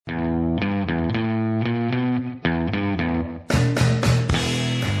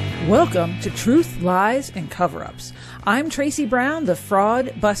Welcome to Truth, Lies, and Cover-Ups. I'm Tracy Brown, the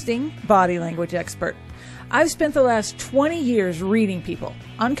fraud-busting body language expert. I've spent the last 20 years reading people,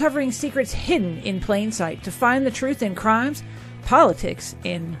 uncovering secrets hidden in plain sight to find the truth in crimes, politics,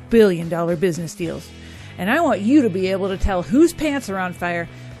 and billion-dollar business deals. And I want you to be able to tell whose pants are on fire,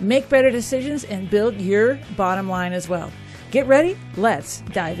 make better decisions, and build your bottom line as well. Get ready? Let's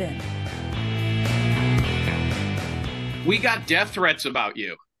dive in. We got death threats about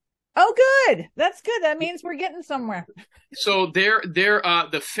you. Oh, good. That's good. That means we're getting somewhere. So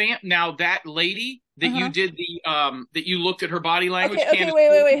now that lady that you did that you looked at her body language. Okay,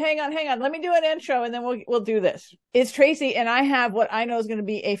 wait. Hang on. Let me do an intro and then we'll do this. It's Tracy and I have what I know is going to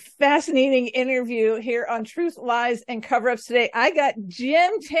be a fascinating interview here on Truth, Lies, and Cover-Ups today. I got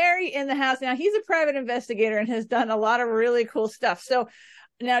Jim Terry in the house. Now, he's a private investigator and has done a lot of really cool stuff. So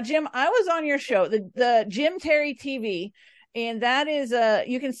now, Jim, I was on your show, the Jim Terry TV. And that is,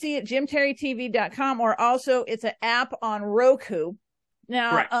 you can see it jimterrytv.com, or also it's an app on Roku.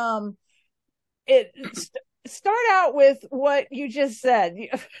 Now, start out with what you just said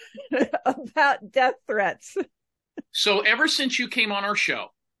about death threats. So ever since you came on our show,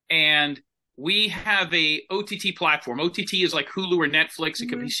 and we have a OTT platform. OTT is like Hulu or Netflix. It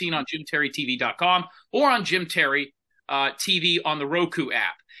can be seen on jimterrytv.com or on Jim Terry TV on the Roku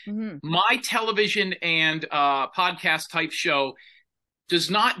app. My television and podcast type show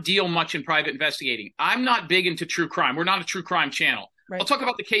does not deal much in private investigating. I'm not big into true crime. We're not a true crime channel. Right. I'll talk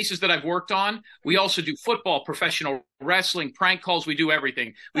about the cases that I've worked on. We also do football, professional wrestling, prank calls. We do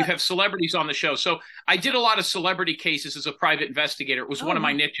everything. We have celebrities on the show. So I did a lot of celebrity cases as a private investigator. It was one of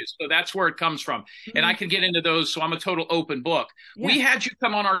my niches. So that's where it comes from. And I can get into those. So I'm a total open book. Yeah. We had you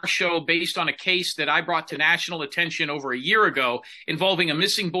come on our show based on a case that I brought to national attention over a year ago involving a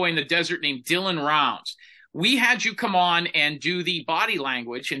missing boy in the desert named Dylan Rounds. We had you come on and do the body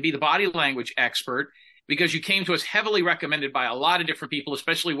language and be the body language expert, because you came to us heavily recommended by a lot of different people,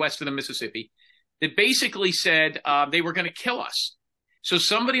 especially west of the Mississippi, that basically said they were going to kill us. So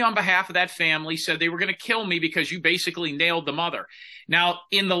somebody on behalf of that family said they were going to kill me because you basically nailed the mother. Now,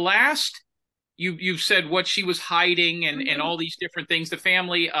 in the last, you've said what she was hiding and all these different things. The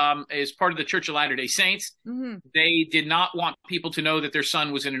family is part of the Church of Latter-day Saints. They did not want people to know that their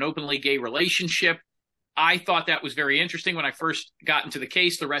son was in an openly gay relationship. I thought that was very interesting when I first got into the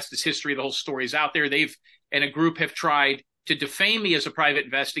case. The rest is history. The whole story is out there. They've and a group have tried to defame me as a private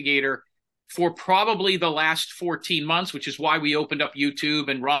investigator for probably the last 14 months, which is why we opened up YouTube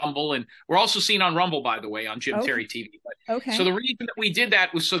and Rumble. And we're also seen on Rumble, by the way, on Jim Terry TV. So the reason that we did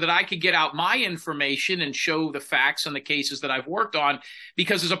that was so that I could get out my information and show the facts on the cases that I've worked on.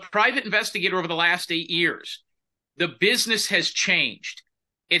 Because as a private investigator over the last 8 years, the business has changed.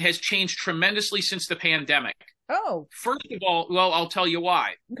 It has changed tremendously since the pandemic. First of all, well, I'll tell you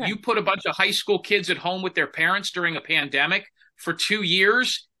why. You put a bunch of high school kids at home with their parents during a pandemic for 2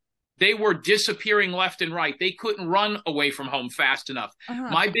 years. They were disappearing left and right. They couldn't run away from home fast enough.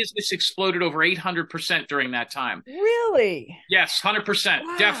 My business exploded over 800% during that time. Really? Yes, 100%.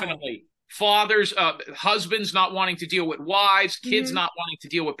 Wow. Definitely. Fathers, husbands not wanting to deal with wives, kids not wanting to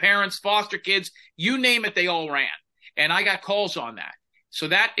deal with parents, foster kids, you name it, they all ran. And I got calls on that. So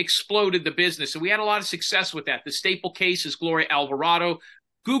that exploded the business. And we had a lot of success with that. The staple case is Gloria Alvarado.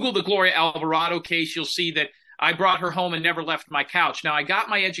 Google the Gloria Alvarado case. You'll see that I brought her home and never left my couch. Now, I got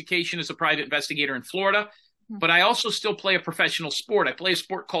my education as a private investigator in Florida, but I also still play a professional sport. I play a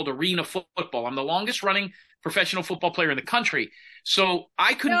sport called arena football. I'm the longest running professional football player in the country. So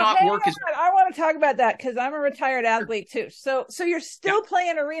I could not work as... I want to talk about that because I'm a retired athlete too. So you're still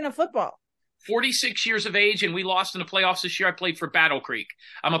playing arena football. 46 years of age, and we lost in the playoffs this year. I played for Battle Creek.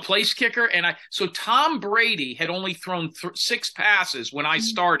 I'm a place kicker, so Tom Brady had only thrown 6 passes when I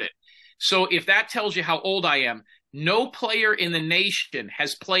started. So if that tells you how old I am, no player in the nation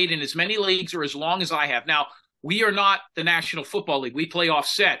has played in as many leagues or as long as I have. Now, we are not the National Football League. We play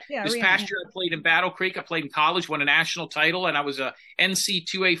offset. This past year, I played in Battle Creek. I played in college, won a national title, and I was a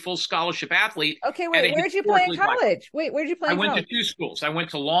NC2A full scholarship athlete. Okay, wait, where'd you play in college? Where'd you play in college? I went to 2 schools. I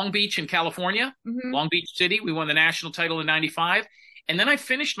went to Long Beach in California, Long Beach City. We won the national title in 95. And then I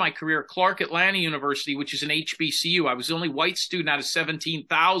finished my career at Clark Atlanta University, which is an HBCU. I was the only white student out of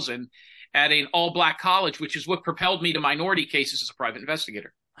 17,000 at an all-black college, which is what propelled me to minority cases as a private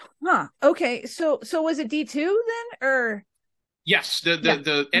investigator. Okay. So was it D2 then, or? Yes, the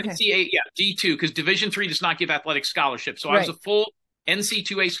NCAA, D2, because Division III does not give athletic scholarships. So I was a full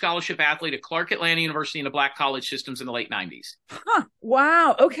NC2A scholarship athlete at Clark Atlanta University in the black college systems in the late 90s.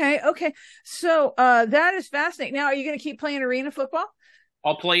 Wow. Okay. So that is fascinating. Now, are you going to keep playing arena football?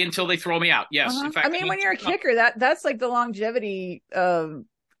 I'll play until they throw me out. Yes. In fact, when you're a kicker, that's like the longevity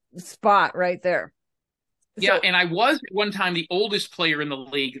spot right there. Yeah, and I was at one time the oldest player in the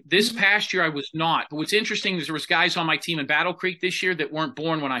league. This past year, I was not. But what's interesting is there was guys on my team in Battle Creek this year that weren't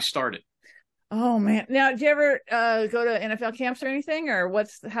born when I started. Oh man! Now, did you ever go to NFL camps or anything, or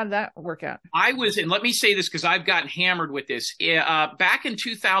how did that work out? I was, and let me say this because I've gotten hammered with this. Back in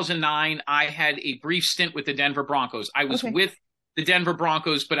 2009, I had a brief stint with the Denver Broncos. I was with the Denver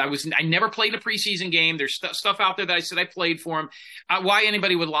Broncos, but I never played a preseason game. There's stuff out there that I said I played for them. Why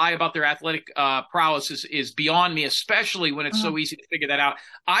anybody would lie about their athletic prowess is beyond me, especially when it's so easy to figure that out.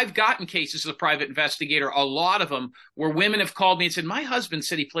 I've gotten cases as a private investigator, a lot of them, where women have called me and said, my husband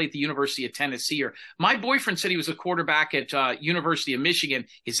said he played at the University of Tennessee, or my boyfriend said he was a quarterback at University of Michigan.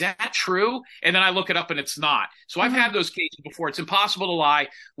 Is that true? And then I look it up and it's not. So I've had those cases before. It's impossible to lie.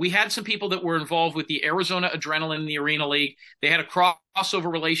 We had some people that were involved with the Arizona Adrenaline in the Arena League. They had a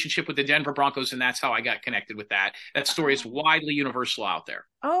crossover relationship with the Denver Broncos, and that's how I got connected with that. That story is widely universal out there.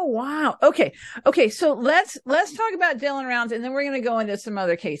 Oh, wow. Okay. So let's talk about Dylan Rounds, and then we're going to go into some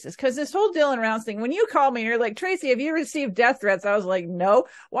other cases, because this whole Dylan Rounds thing, when you called me and you're like, Tracy, have you received death threats? I was like, no.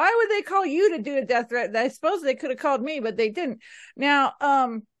 Why would they call you to do a death threat? I suppose they could have called me, but they didn't. Now,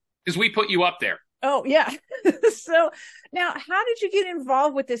 because we put you up there. Oh, yeah. So now, how did you get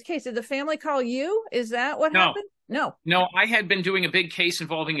involved with this case? Did the family call you? Is that what happened? No, I had been doing a big case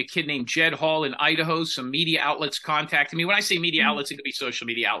involving a kid named Jed Hall in Idaho. Some media outlets contacted me. When I say media outlets, it could be social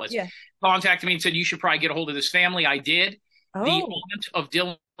media outlets. Yeah. Contacted me and said, you should probably get a hold of this family. I did. Oh. The aunt of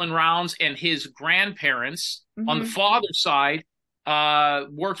Dylan Rounds and his grandparents on the father's side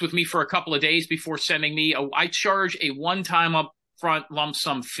worked with me for a couple of days before sending me. I charge a one-time upfront lump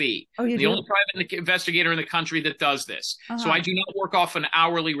sum fee. Oh, the only private investigator in the country that does this. So I do not work off an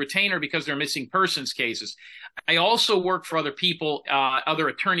hourly retainer because they're missing persons cases. I also work for other people, other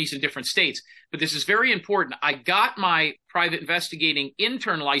attorneys in different states. But this is very important. I got my private investigating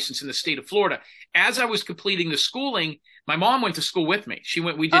intern license in the state of Florida. As I was completing the schooling, my mom went to school with me.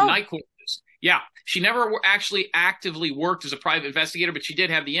 We did night courses. Yeah. She never actually actively worked as a private investigator, but she did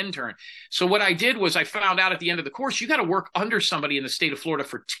have the intern. So what I did was I found out at the end of the course, you got to work under somebody in the state of Florida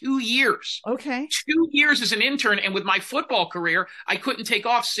for 2 years. Okay. 2 years as an intern. And with my football career, I couldn't take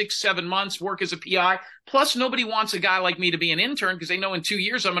off 6-7 months, work as a PI. Plus, nobody wants a guy like me to be an intern because they know in 2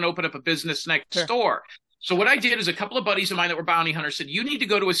 years I'm going to open up a business next door. So what I did is a couple of buddies of mine that were bounty hunters said, you need to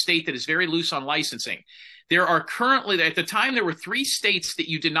go to a state that is very loose on licensing. There are currently, at the time, there were 3 states that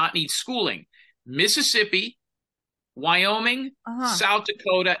you did not need schooling: Mississippi, Wyoming, South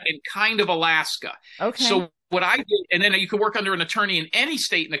Dakota, and kind of Alaska. Okay. So what I did, and then you can work under an attorney in any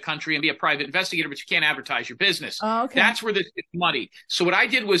state in the country and be a private investigator, but you can't advertise your business. Oh, okay. That's where this gets muddy. So what I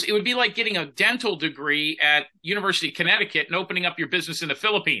did was, it would be like getting a dental degree at University of Connecticut and opening up your business in the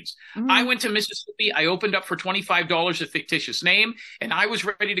Philippines. I went to Mississippi. I opened up for $25 a fictitious name, and I was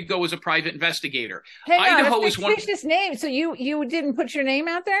ready to go as a private investigator. Idaho is one fictitious name. So you didn't put your name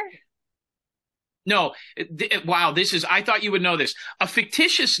out there? No. Wow. I thought you would know this. A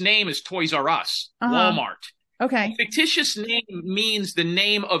fictitious name is Toys R Us, Walmart. Okay. A fictitious name means the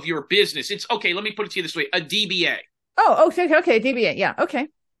name of your business. It's okay. Let me put it to you this way: a DBA. Oh, okay. Okay. DBA. Yeah. Okay.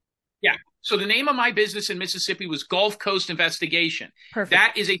 Yeah. So the name of my business in Mississippi was Gulf Coast Investigation. Perfect.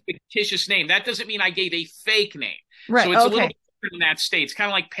 That is a fictitious name. That doesn't mean I gave a fake name. Right. So it's a little bit different in that state. It's kind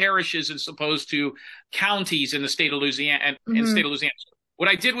of like parishes as opposed to counties in the state of Louisiana. What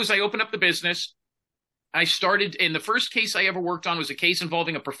I did was I opened up the business. I started, and the first case I ever worked on was a case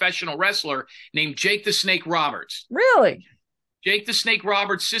involving a professional wrestler named Jake the Snake Roberts. Really? Jake the Snake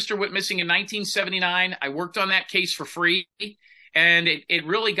Roberts' sister went missing in 1979. I worked on that case for free, and it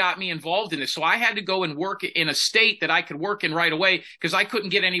really got me involved in this. So I had to go and work in a state that I could work in right away because I couldn't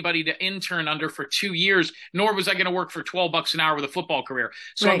get anybody to intern under for 2 years, nor was I going to work for $12 an hour with a football career.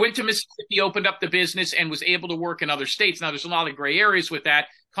 So I went to Mississippi, opened up the business, and was able to work in other states. Now, there's a lot of gray areas with that.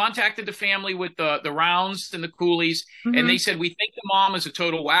 Contacted the family with the Rounds and the Coolies, and they said, we think the mom is a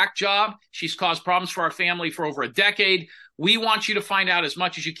total whack job. She's caused problems for our family for over a decade. We want you to find out as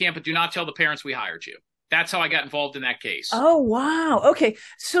much as you can, but do not tell the parents we hired you. That's how I got involved in that case. Oh, wow. Okay.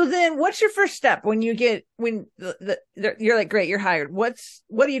 So then what's your first step when you get, you're like, great, you're hired. What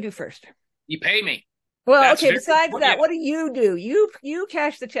do you do first? You pay me. Well, okay. Besides that, what do? You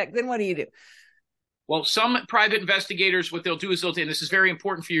cash the check. Then what do you do? Well, some private investigators, what they'll do is and this is very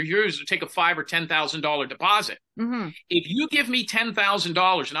important for your viewers, to take a $5,000 or $10,000 deposit. If you give me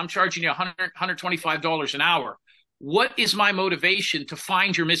 $10,000 and I'm charging you $125 an hour, what is my motivation to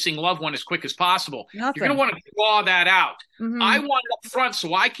find your missing loved one as quick as possible? Nothing. You're going to want to draw that out. I want it up front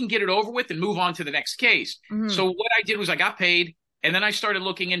so I can get it over with and move on to the next case. So what I did was I got paid, and then I started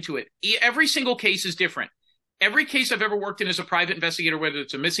looking into it. Every single case is different. every case I've ever worked in as a private investigator, whether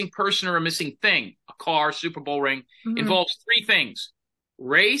it's a missing person or a missing thing, a car, Super Bowl ring, involves three things: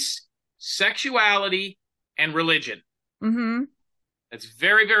 race, sexuality, and religion. That's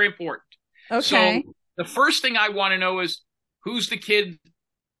very, very important. Okay. So the first thing I want to know is, who's the kid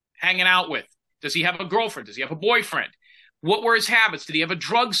hanging out with? Does he have a girlfriend? Does he have a boyfriend? What were his habits? Did he have a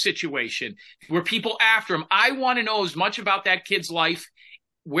drug situation? Were people after him? I want to know as much about that kid's life,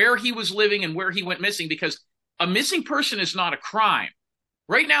 where he was living and where he went missing, because a missing person is not a crime.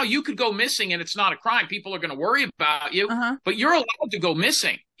 Right now, you could go missing and it's not a crime. People are going to worry about you, but you're allowed to go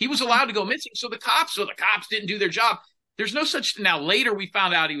missing. He was allowed to go missing. So the cops didn't do their job. There's no such. Now, later we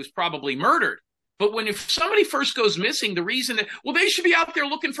found out he was probably murdered. But if somebody first goes missing, the reason that, well, they should be out there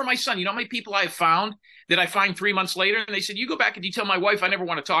looking for my son. You know how many people I have found that I find 3 months later, and they said, you go back and you tell my wife I never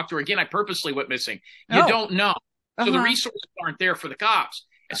want to talk to her again. I purposely went missing. You don't know. So the resources aren't there for the cops,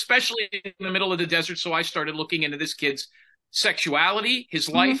 especially in the middle of the desert. So I started looking into this kid's sexuality, his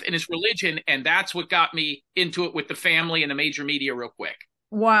life, and his religion. And that's what got me into it with the family and the major media real quick.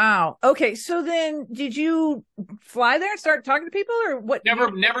 Wow. Okay. So then did you fly there and start talking to people, or what? Never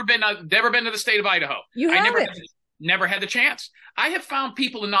been to the state of Idaho. Never had the chance. I have found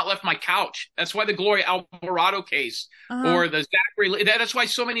people and not left my couch. That's why the Gloria Alvarado case or the Zachary, that's why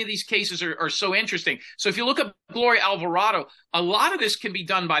so many of these cases are so interesting. So if you look at Gloria Alvarado, a lot of this can be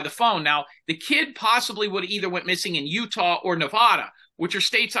done by the phone. Now, the kid possibly would have either went missing in Utah or Nevada, which are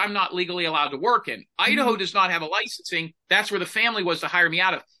states I'm not legally allowed to work in. Idaho does not have a licensing. That's where the family was to hire me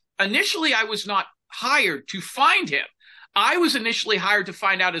out of. Initially, I was not hired to find him. I was initially hired to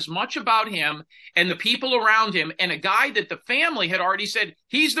find out as much about him and the people around him, and a guy that the family had already said,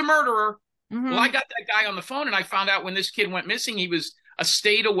 he's the murderer. Well, I got that guy on the phone, and I found out when this kid went missing, he was a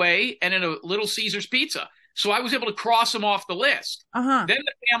state away and in a Little Caesars Pizza. So I was able to cross him off the list. Then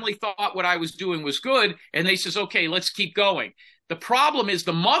the family thought what I was doing was good, and they says, okay, let's keep going. The problem is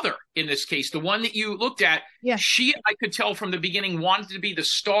the mother in this case, the one that you looked at, she, I could tell from the beginning, wanted to be the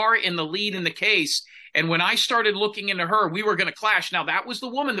star in the lead in the case. And when I started looking into her, we were going to clash. Now, that was the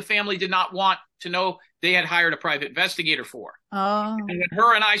woman the family did not want to know they had hired a private investigator for. And when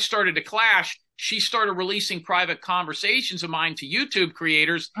her and I started to clash, she started releasing private conversations of mine to YouTube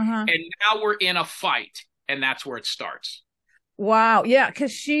creators. And now we're in a fight. And that's where it starts. Wow. Yeah.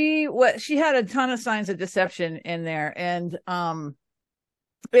 Cause she had a ton of signs of deception in there. And,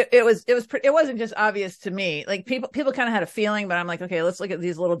 it wasn't just obvious to me. Like people kind of had a feeling, but I'm like, okay, let's look at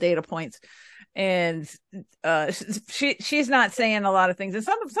these little data points. And, she's not saying a lot of things. And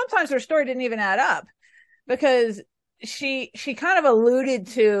sometimes her story didn't even add up, because she kind of alluded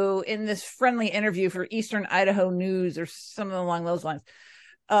to in this friendly interview for Eastern Idaho News or something along those lines,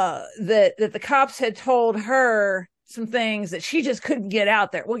 that the cops had told her some things that she just couldn't get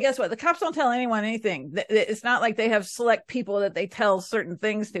out there. Well, guess what? The cops don't tell anyone anything. It's not like they have select people that they tell certain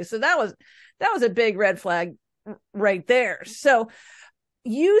things to. So that was a big red flag right there. So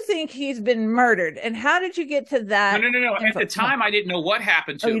you think he's been murdered, and how did you get to that? No. At the time, I didn't know what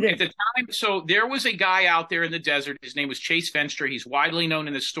happened to him. At the time, so there was a guy out there in the desert. His name was Chase Venstra. He's widely known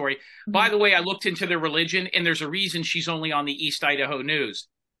in this story. By the way, I looked into their religion, and there's a reason she's only on the East Idaho News,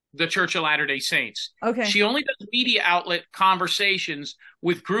 the Church of Latter-day Saints. Okay. She only does media outlet conversations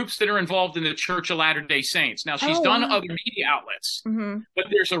with groups that are involved in the Church of Latter-day Saints. Now, she's done other media outlets, but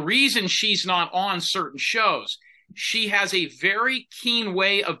there's a reason she's not on certain shows. She has a very keen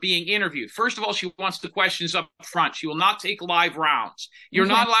way of being interviewed. First of all, she wants the questions up front. She will not take live rounds. You're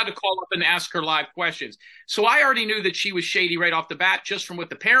not allowed to call up and ask her live questions. So I already knew that she was shady right off the bat, just from what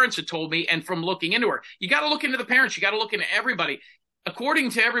the parents had told me and from looking into her. You got to look into the parents. You got to look into everybody.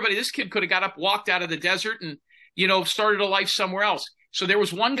 According to everybody, this kid could have got up, walked out of the desert and, started a life somewhere else. So there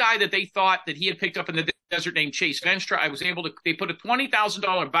was one guy that they thought that he had picked up in the desert named Chase Venstra. They put a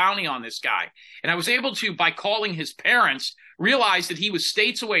 $20,000 bounty on this guy. And I was able to, by calling his parents, realize that he was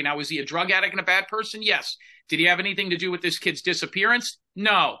states away. Now, was he a drug addict and a bad person? Yes. Did he have anything to do with this kid's disappearance?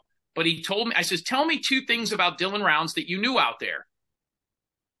 No. But he told me, I says, tell me 2 things about Dylan Rounds that you knew out there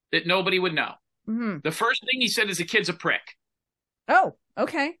that nobody would know. The first thing he said is the kid's a prick. Oh,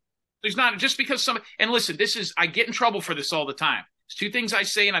 okay. There's not, just because and listen, I get in trouble for this all the time. There's 2 things I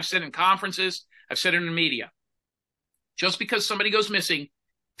say, and I've said in conferences, I've said it in the media. Just because somebody goes missing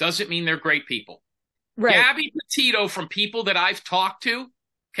doesn't mean they're great people. Right. Gabby Petito, from people that I've talked to,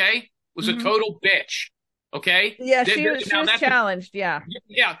 was a total bitch. Okay. Yeah, she was challenged. Yeah.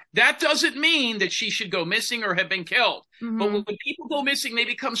 That doesn't mean that she should go missing or have been killed. But when people go missing, they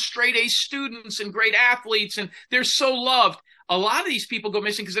become straight A students and great athletes, and they're so loved. A lot of these people go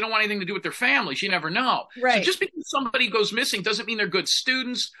missing because they don't want anything to do with their families. You never know. Right. So just because somebody goes missing doesn't mean they're good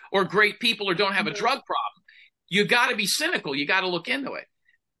students or great people or don't have a drug problem. you got to be cynical. You got to look into it.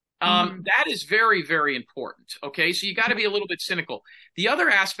 That is very, very important. Okay. So you got to be a little bit cynical. The other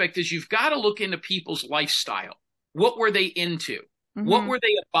aspect is you've got to look into people's lifestyle. What were they into? What were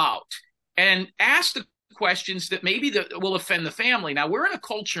they about? And ask the questions that maybe will offend the family. Now, we're in a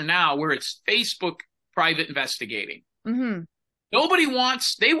culture now where it's Facebook private investigating. Nobody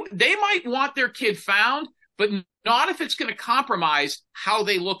wants, they might want their kid found, but not if it's going to compromise how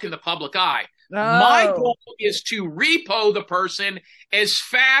they look in the public eye. My goal is to repo the person as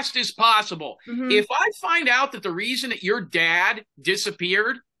fast as possible. If I find out that the reason that your dad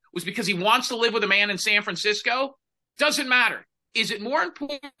disappeared was because he wants to live with a man in San Francisco, doesn't matter. Is it more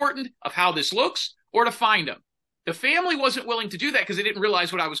important of how this looks or to find him? The family wasn't willing to do that because they didn't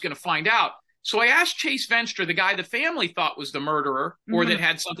realize what I was going to find out. So I asked Chase Venstra, the guy the family thought was the murderer or that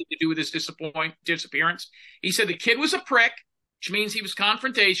had something to do with his disappearance. He said the kid was a prick, which means he was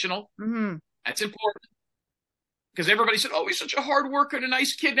confrontational. That's important because everybody said, oh, he's such a hard worker and a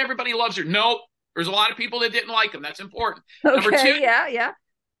nice kid and everybody loves her. Nope. There's a lot of people that didn't like him. That's important. Okay,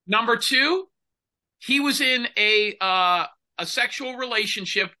 Number two, he was in a sexual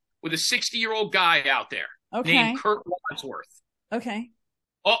relationship with a 60-year-old guy out there named Kurt Wadsworth. Okay.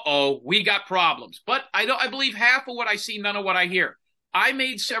 We got problems. But I believe half of what I see, none of what I hear. I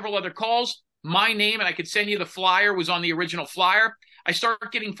made several other calls. My name, and I could send you the flyer, was on the original flyer. I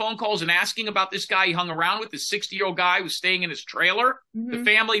started getting phone calls and asking about this guy he hung around with, this 60-year-old guy who was staying in his trailer. The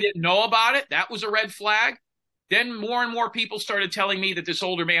family didn't know about it. That was a red flag. Then more and more people started telling me that this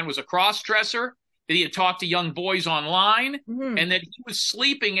older man was a cross-dresser, that he had talked to young boys online, and that he was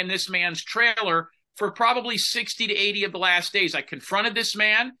sleeping in this man's trailer for probably 60 to 80 of the last days. I confronted this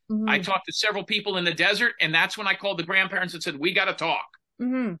man. I talked to several people in the desert, and that's when I called the grandparents and said, we got to talk.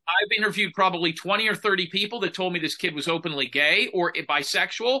 I've interviewed probably 20 or 30 people that told me this kid was openly gay or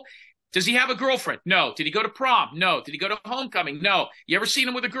bisexual. Does he have a girlfriend? No. Did he go to prom? No. Did he go to homecoming? No. You ever seen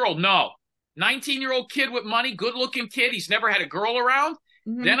him with a girl? No. 19-year-old kid with money, good-looking kid. He's never had a girl around.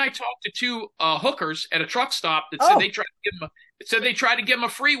 Then I talked to two hookers at a truck stop that said they tried to give him a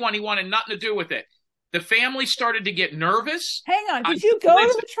free one. He wanted nothing to do with it. The family started to get nervous. Hang on. Did you go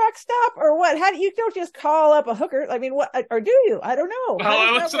to the truck stop or what? How do you don't just call up a hooker? I mean, what, or do you? I don't know.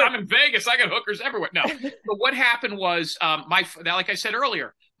 Well, listen, I'm in Vegas. I got hookers everywhere. No, but what happened was, like I said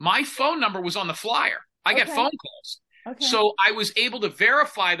earlier, my phone number was on the flyer. I got phone calls. So I was able to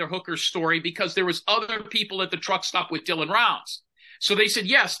verify the hooker story because there was other people at the truck stop with Dylan Rounds. So they said,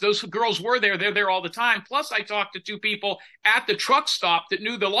 yes, those girls were there. They're there all the time. Plus I talked to two people at the truck stop that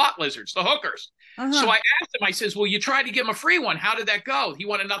knew the lot lizards, the hookers. So I asked him, I says, well, you tried to give him a free one. How did that go? He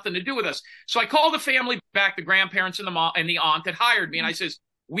wanted nothing to do with us. So I called the family back, the grandparents and the mom and the aunt that hired me. And I says,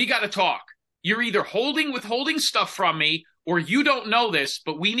 we got to talk. You're either withholding stuff from me or you don't know this,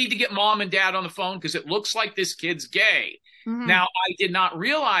 but we need to get mom and dad on the phone because it looks like this kid's gay. Now, I did not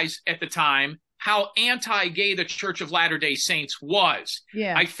realize at the time how anti-gay the Church of Latter-day Saints was.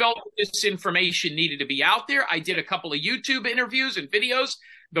 I felt this information needed to be out there. I did a couple of YouTube interviews and videos.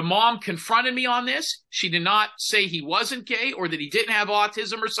 The mom confronted me on this. She did not say he wasn't gay or that he didn't have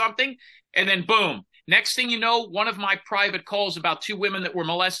autism or something. And then boom. Next thing you know, one of my private calls about two women that were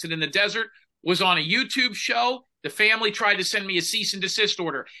molested in the desert was on a YouTube show. The family tried to send me a cease and desist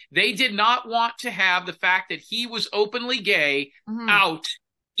order. They did not want to have the fact that he was openly gay out,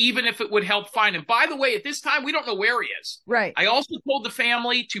 even if it would help find him. By the way, at this time, we don't know where he is. Right. I also told the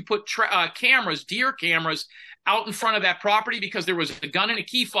family to put cameras, deer cameras, out in front of that property because there was a gun and a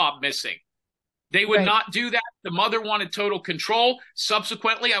key fob missing. They would not do that. The mother wanted total control.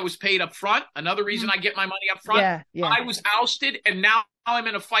 Subsequently, I was paid up front. Another reason I get my money up front. I was ousted, and now I'm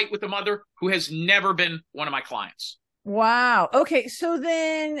in a fight with a mother who has never been one of my clients. Wow. Okay, so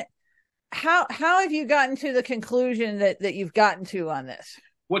then how have you gotten to the conclusion that you've gotten to on this?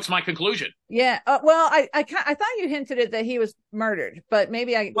 What's my conclusion? Yeah. Well, I thought you hinted at that he was murdered, but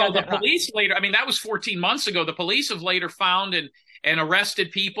maybe I got that wrong. Police later, I mean, that was 14 months ago. The police have later found and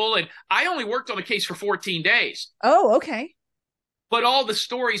arrested people. And I only worked on the case for 14 days. Oh, okay. But all the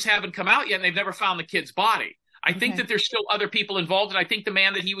stories haven't come out yet, and they've never found the kid's body. I think that there's still other people involved. And I think the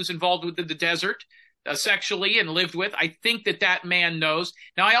man that he was involved with in the desert sexually and lived with, I think that man knows.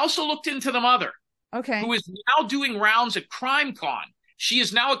 Now, I also looked into the mother. Who is now doing rounds at CrimeCon. She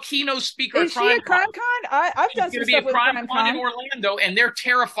is now a keynote speaker at CrimeCon. Is she at CrimeCon? I've done some stuff with CrimeCon in Orlando, and they're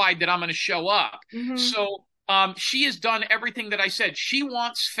terrified that I'm going to show up. So she has done everything that I said. She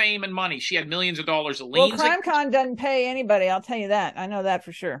wants fame and money. She had millions of dollars of liens. Well, CrimeCon doesn't pay anybody. I'll tell you that. I know that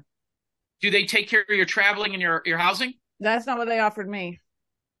for sure. Do they take care of your traveling and your housing? That's not what they offered me.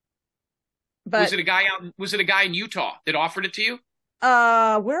 But was it a guy in Utah that offered it to you?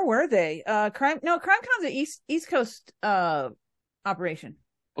 Where were they? CrimeCon's an East Coast operation.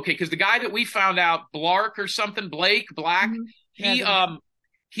 Okay, because the guy that we found out, Blark or something, Blake Black, he's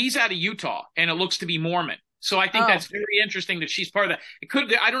out of Utah, and it looks to be Mormon. So I think that's very interesting that she's part of that.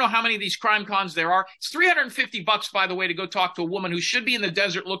 I don't know how many of these crime cons there are. It's $350, by the way, to go talk to a woman who should be in the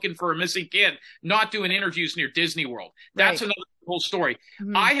desert looking for a missing kid, not doing interviews near Disney World. That's another whole story.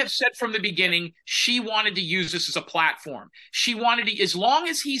 Mm-hmm. I have said from the beginning, she wanted to use this as a platform. She wanted to, as long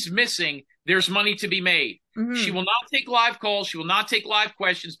as he's missing, there's money to be made. Mm-hmm. She will not take live calls. She will not take live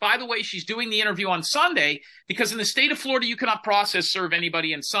questions. By the way, she's doing the interview on Sunday because in the state of Florida, you cannot serve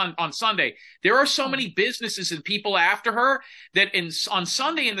anybody on Sunday. There are so many businesses and people after her that on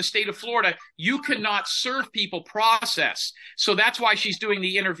Sunday in the state of Florida, you cannot serve people process. So that's why she's doing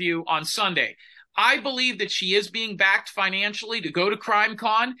the interview on Sunday. I believe that she is being backed financially to go to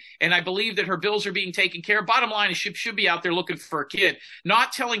CrimeCon, and I believe that her bills are being taken care of. Bottom line is she should be out there looking for a kid,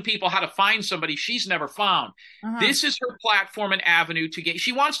 not telling people how to find somebody she's never found. Uh-huh. This is her platform and avenue to get.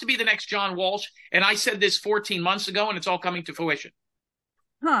 She wants to be the next John Walsh, and I said this 14 months ago, and it's all coming to fruition.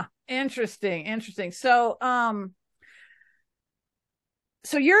 Huh. Interesting.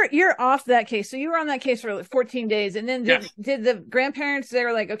 So you're off that case. So you were on that case for like 14 days, and then did the grandparents? They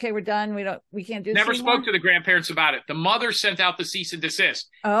were like, "Okay, we're done. We can't do this." Never spoke to the grandparents about it. The mother sent out the cease and desist.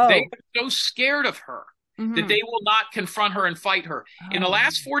 Oh, they were so scared of her that they will not confront her and fight her. Oh. In the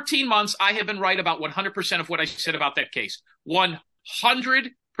last 14 months, I have been right about 100% of what I said about that case. 100%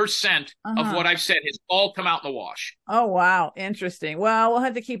 of what I've said has all come out in the wash. Oh, wow. Interesting. Well, we'll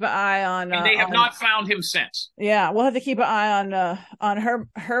have to keep an eye on... and they have not found him since. Yeah, we'll have to keep an eye on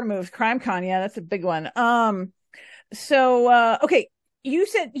her moves. CrimeCon, yeah, that's a big one. Okay,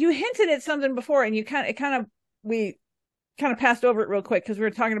 you hinted at something before, and we kind of passed over it real quick because we were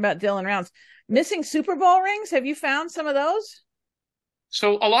talking about Dylan Rounds. Missing Super Bowl rings, have you found some of those?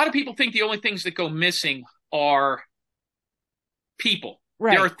 So a lot of people think the only things that go missing are people.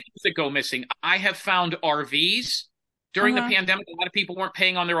 Right. There are things that go missing. I have found RVs. During the pandemic, a lot of people weren't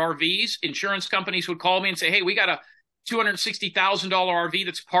paying on their RVs. Insurance companies would call me and say, "Hey, we got a $260,000 RV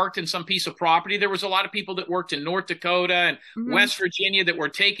that's parked in some piece of property." There was a lot of people that worked in North Dakota and West Virginia that were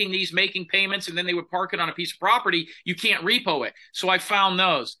taking these, making payments, and then they would park it on a piece of property. You can't repo it. So I found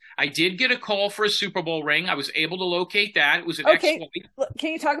those. I did get a call for a Super Bowl ring. I was able to locate that. It was an ex-wife.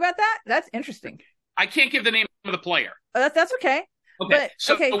 Can you talk about that? That's interesting. I can't give the name of the player. That's okay. Okay.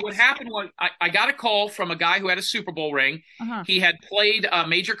 So what happened was I got a call from a guy who had a Super Bowl ring. He had played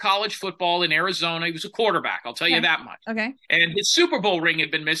major college football in Arizona. He was a quarterback. I'll tell you that much. Okay. And his Super Bowl ring had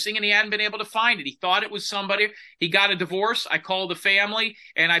been missing, and he hadn't been able to find it. He thought it was somebody. He got a divorce. I called the family,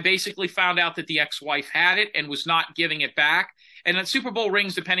 and I basically found out that the ex-wife had it and was not giving it back. And then Super Bowl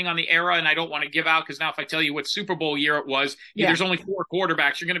rings, depending on the era, and I don't want to give out because now if I tell you what Super Bowl year it was, there's only 4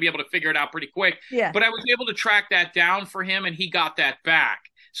 quarterbacks. You're going to be able to figure it out pretty quick. Yeah. But I was able to track that down for him, and he got that back.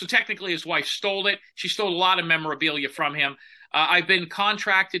 So technically his wife stole it. She stole a lot of memorabilia from him. I've been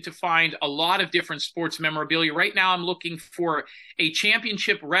contracted to find a lot of different sports memorabilia. Right now I'm looking for a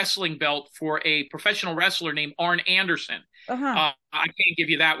championship wrestling belt for a professional wrestler named Arn Anderson. I can't give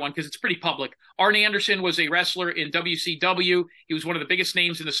you that one because it's pretty public. Arn Anderson was a wrestler in WCW. He was one of the biggest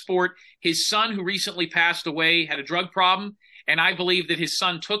names in the sport. His son, who recently passed away, had a drug problem, and I believe that his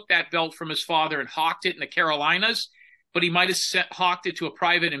son took that belt from his father and hawked it in the Carolinas, but he might have hawked it to a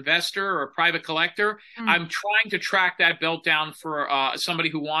private investor or a private collector. I'm trying to track that belt down for somebody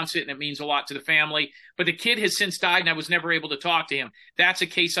who wants it, and it means a lot to the family. But the kid has since died, and I was never able to talk to him. That's a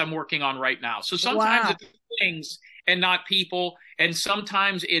case I'm working on right now. So sometimes it's things and not people, and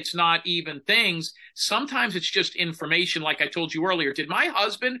sometimes it's not even things. Sometimes it's just information, like I told you earlier. Did my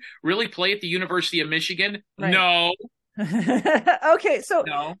husband really play at the University of Michigan? Right. No. Okay, so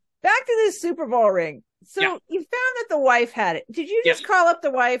back to this Super Bowl ring. So you found that the wife had it. Did you just call up the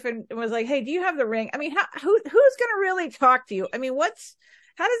wife and was like, "Hey, do you have the ring?" I mean, who's going to really talk to you? I mean, how does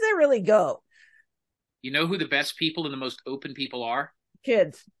that really go? You know who the best people and the most open people are?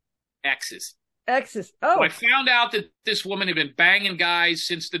 Kids. Exes. Oh. So I found out that this woman had been banging guys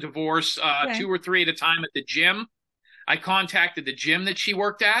since the divorce, 2 or 3 at a time at the gym. I contacted the gym that she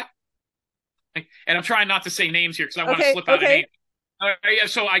worked at. And I'm trying not to say names here because I want to slip out a name.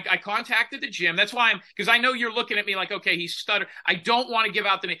 So I contacted the gym. That's why because I know you're looking at me like, okay, he's stuttered. I don't want to give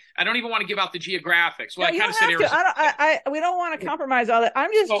out the name. I don't even want to give out the geographics. Well, I kind of said Arizona. We don't want to compromise all that.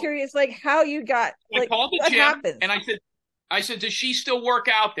 I'm just curious, like how you got. I called the gym and I said, does she still work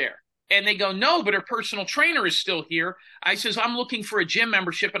out there? And they go, no, but her personal trainer is still here. I says, I'm looking for a gym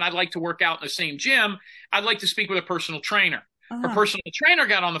membership and I'd like to work out in the same gym. I'd like to speak with a personal trainer. Her personal trainer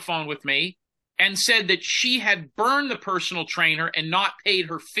got on the phone with me and said that she had burned the personal trainer and not paid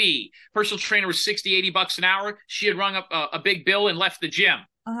her fee. Personal trainer was 60, 80 bucks an hour. She had rung up a big bill and left the gym.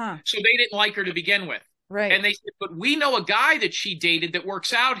 So they didn't like her to begin with. Right. And they said, but we know a guy that she dated that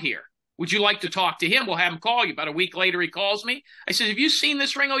works out here. Would you like to talk to him? We'll have him call you. About a week later, he calls me. I said, have you seen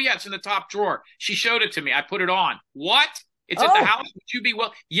this ring? Oh, yeah, it's in the top drawer. She showed it to me. I put it on. What? It's at the house. Would you be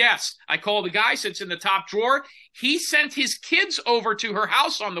well? Yes. I called the guy, said it's in the top drawer. He sent his kids over to her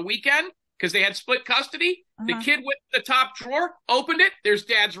house on the weekend because they had split custody. The kid went to the top drawer, opened it. There's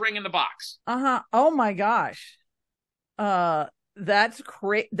dad's ring in the box. Oh my gosh. That's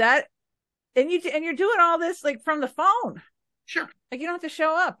great. And you're doing all this like from the phone. Sure. Like you don't have to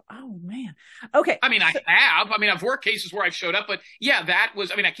show up. Oh man. Okay. I mean, I've worked cases where I've showed up, but yeah,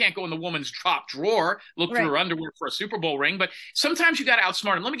 I can't go in the woman's top drawer, look through her underwear for a Super Bowl ring, but sometimes you got to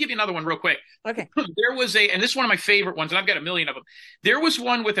outsmart them. Let me give you another one real quick. Okay. There was and this is one of my favorite ones, and I've got a million of them. There was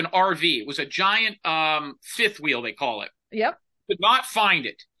one with an RV. It was a giant fifth wheel, they call it. Yep. Could not find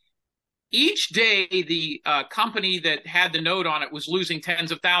it. Each day, the company that had the note on it was losing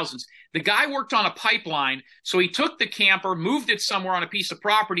tens of thousands. The guy worked on a pipeline, so he took the camper, moved it somewhere on a piece of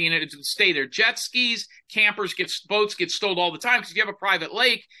property, and it would stay there. Jet skis, campers, boats get stolen all the time because if you have a private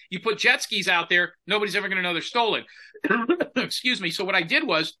lake, you put jet skis out there, nobody's ever going to know they're stolen. Excuse me. So what I did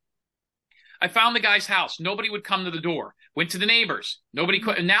was I found the guy's house. Nobody would come to the door. Went to the neighbors. Nobody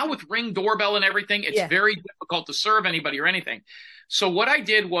could. And now with Ring doorbell and everything, it's very difficult to serve anybody or anything. So what I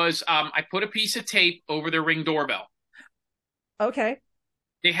did was I put a piece of tape over their Ring doorbell. Okay.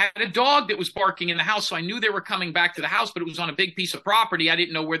 They had a dog that was barking in the house, so I knew they were coming back to the house, but it was on a big piece of property. I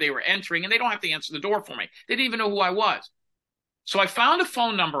didn't know where they were entering, and they don't have to answer the door for me. They didn't even know who I was. So I found a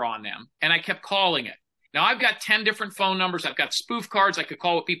phone number on them, and I kept calling it. Now, I've got 10 different phone numbers. I've got spoof cards. I could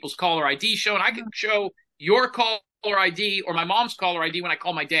call what people's caller ID show, and I could show your caller ID or my mom's caller ID when I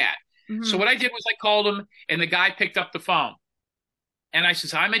call my dad. So what I did was I called him, and the guy picked up the phone. And I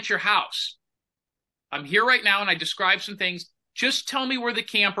says, I'm at your house. I'm here right now, and I described some things. Just tell me where the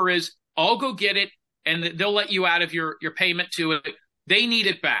camper is. I'll go get it, and they'll let you out of your payment to it. They need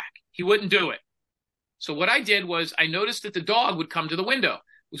it back. He wouldn't do it. So what I did was I noticed that the dog would come to the window.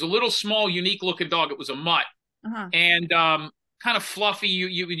 It was a little small, unique-looking dog. It was a mutt. And kind of fluffy.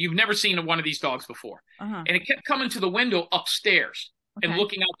 You've never seen one of these dogs before. And it kept coming to the window upstairs and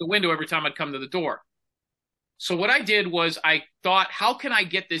looking out the window every time I'd come to the door. So what I did was I thought, how can I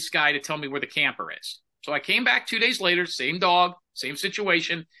get this guy to tell me where the camper is? So I came back 2 days later, same dog, same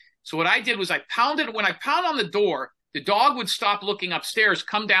situation. So what I did was I pounded. When I pound on the door, the dog would stop looking upstairs,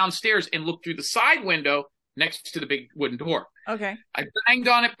 come downstairs, and look through the side window next to the big wooden door. Okay. I banged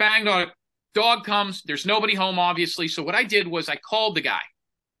on it. Dog comes. There's nobody home, obviously. So what I did was I called the guy.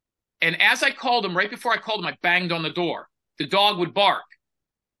 And as I called him, right before I called him, I banged on the door. The dog would bark.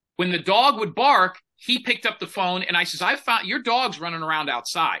 When the dog would bark, he picked up the phone, and I says, I found your dog's running around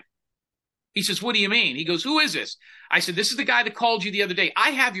outside. He says, what do you mean? He goes, who is this? I said, this is the guy that called you the other day. I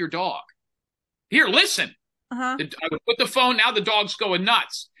have your dog. Here, listen. I would put the phone. Now the dog's going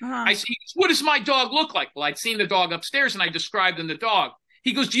nuts. I said, what does my dog look like? Well, I'd seen the dog upstairs, and I described him the dog.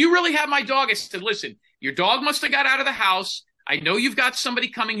 He goes, do you really have my dog? I said, listen, your dog must have got out of the house. I know you've got somebody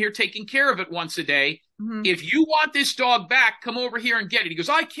coming here taking care of it once a day. If you want this dog back, come over here and get it. He goes,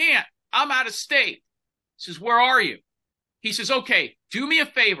 I can't. I'm out of state. He says, where are you? He says, okay, do me a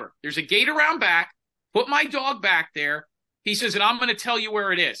favor. There's a gate around back. Put my dog back there. He says, and I'm going to tell you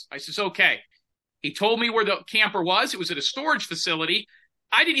where it is. I says, okay. He told me where the camper was. It was at a storage facility.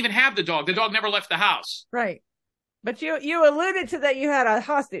 I didn't even have the dog. The dog never left the house. Right. But you alluded to that you had a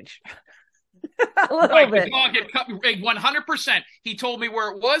hostage. A little bit. The dog had cut 100%. He told me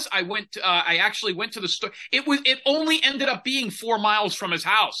where it was. I actually went to the store. It only ended up being 4 miles from his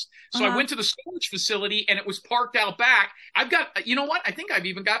house. So I went to the storage facility, and it was parked out back. I've got, you know what? I think I've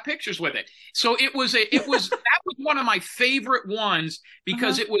even got pictures with it. So that was one of my favorite ones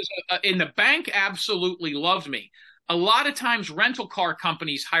because it was, and the bank absolutely loved me. A lot of times rental car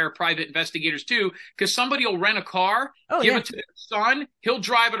companies hire private investigators too, because somebody will rent a car, give it to their son, he'll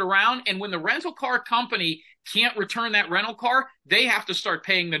drive it around. And when the rental car company can't return that rental car, they have to start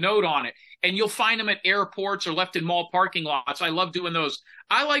paying the note on it. And you'll find them at airports or left in mall parking lots. I love doing those.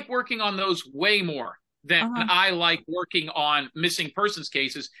 I like working on those way more than I like working on missing persons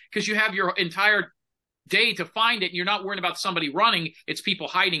cases, because you have your entire day to find it. And you're not worrying about somebody running. It's people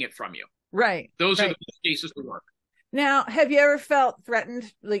hiding it from you. Right. Those are the best cases to work. Now, have you ever felt threatened,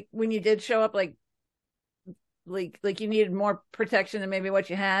 like when you did show up, like you needed more protection than maybe what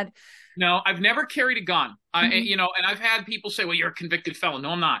you had? No, I've never carried a gun. And I've had people say, well, you're a convicted felon.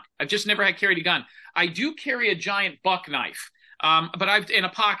 No, I'm not. I've just never had carried a gun. I do carry a giant buck knife. But I've in a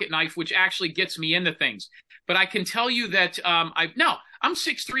pocket knife, which actually gets me into things. But I can tell you that I'm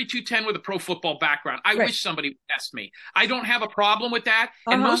 6'3", 210 with a pro football background. I wish somebody would test me. I don't have a problem with that.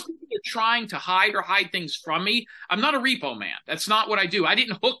 And most people are trying to hide things from me. I'm not a repo man. That's not what I do. I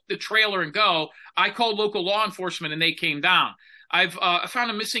didn't hook the trailer and go. I called local law enforcement and they came down. I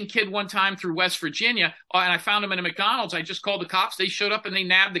found a missing kid one time through West Virginia, and I found him in a McDonald's. I just called the cops. They showed up and they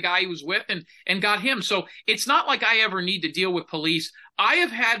nabbed the guy he was with and got him. So it's not like I ever need to deal with police. I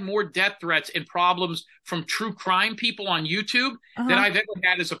have had more death threats and problems from true crime people on YouTube than I've ever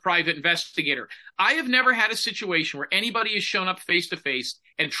had as a private investigator. I have never had a situation where anybody has shown up face to face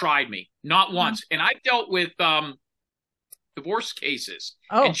and tried me. Not once. And I've dealt with divorce cases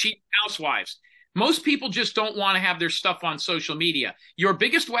and cheating housewives. Most people just don't want to have their stuff on social media. Your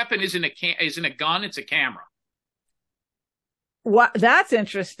biggest weapon isn't a gun; it's a camera. What? That's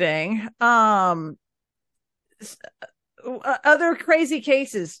interesting. Other crazy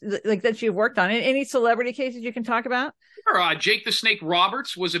cases like that you've worked on. Any celebrity cases you can talk about? Sure. Jake the Snake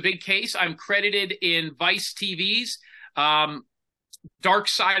Roberts was a big case. I'm credited in Vice TV's Dark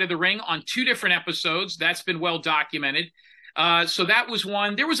Side of the Ring on 2 different episodes. That's been well documented. So that was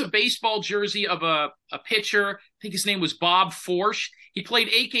one. There was a baseball jersey of a pitcher. I think his name was Bob Forsch. He played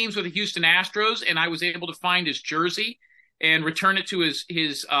 8 games with the Houston Astros, and I was able to find his jersey and return it to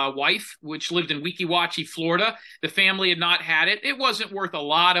his wife, which lived in Weeki Wachee, Florida. The family had not had it. It wasn't worth a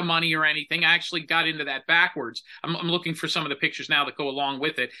lot of money or anything. I actually got into that backwards. I'm looking for some of the pictures now that go along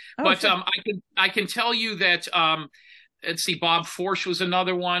with it. Sure. I can tell you that let's see, Bob Forsch was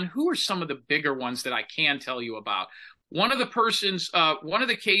another one. Who are some of the bigger ones that I can tell you about? One of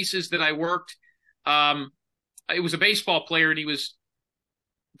the cases that I worked, it was a baseball player and he was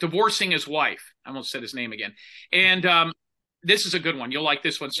divorcing his wife. I almost said his name again. And this is a good one. You'll like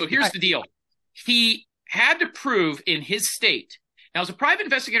this one. So here's the deal. He had to prove in his state. Now, as a private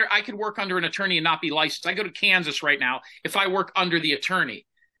investigator, I could work under an attorney and not be licensed. I go to Kansas right now if I work under the attorney.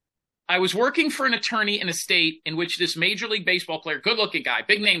 I was working for an attorney in a state in which this Major League Baseball player, good-looking guy,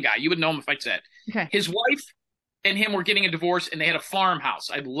 big-name guy, you would know him if I said. Okay. His wife and him were getting a divorce, and they had a farmhouse.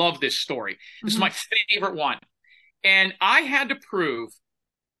 I love this story. This is my favorite one. And I had to prove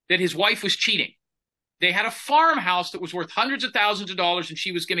that his wife was cheating. They had a farmhouse that was worth hundreds of thousands of dollars, and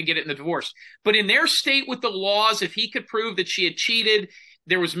she was going to get it in the divorce. But in their state with the laws, if he could prove that she had cheated,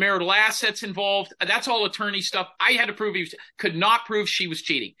 there was marital assets involved. That's all attorney stuff. I had to prove could not prove she was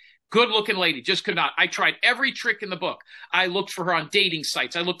cheating. Good-looking lady, just could not. I tried every trick in the book. I looked for her on dating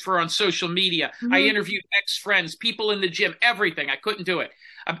sites. I looked for her on social media. I interviewed ex-friends, people in the gym, everything. I couldn't do it.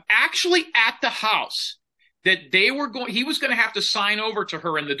 I'm actually at the house that he was going to have to sign over to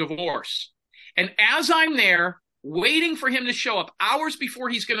her in the divorce. And as I'm there, waiting for him to show up, hours before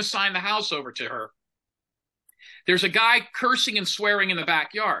he's going to sign the house over to her, there's a guy cursing and swearing in the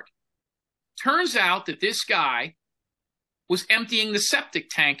backyard. Turns out that this guy was emptying the septic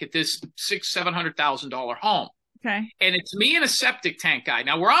tank at this $600,000-$700,000 home. Okay. And it's me and a septic tank guy.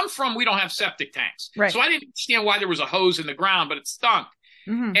 Now, where I'm from, we don't have septic tanks. Right. So I didn't understand why there was a hose in the ground, but it stunk.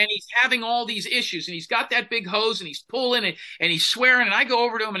 And he's having all these issues, and he's got that big hose, and he's pulling it, and he's swearing, and I go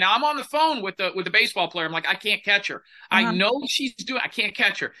over to him, and now I'm on the phone with the baseball player. I'm like, I can't catch her. I know what she's doing. I can't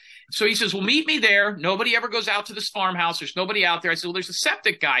catch her. So he says, well, meet me there. Nobody ever goes out to this farmhouse. There's nobody out there. I said, well, there's a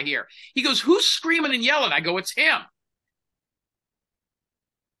septic guy here. He goes, who's screaming and yelling? I go, it's him.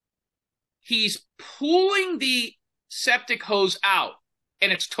 He's pulling the septic hose out,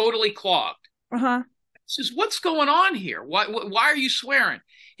 and it's totally clogged. He says, what's going on here? Why are you swearing?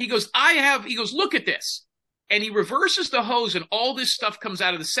 He goes, look at this. And he reverses the hose, and all this stuff comes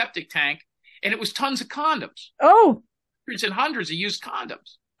out of the septic tank, and it was tons of condoms. Oh. Hundreds and hundreds of used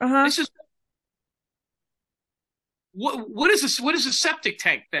condoms. This is what is this? What is a septic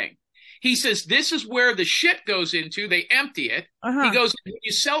tank thing? He says, this is where the shit goes into. They empty it. He goes, when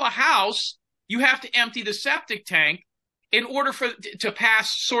you sell a house, you have to empty the septic tank in order to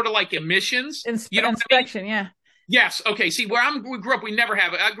pass sort of like emissions. You know inspection, what I mean? Yeah. Yes. Okay. See, where we grew up, we never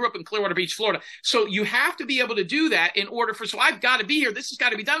have it. I grew up in Clearwater Beach, Florida. So you have to be able to do that in order so I've got to be here. This has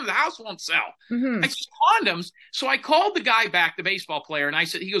got to be done. The house won't sell. I said, condoms. So I called the guy back, the baseball player, and I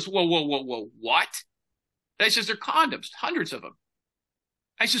said, he goes, whoa, what? And I says, they're condoms, hundreds of them.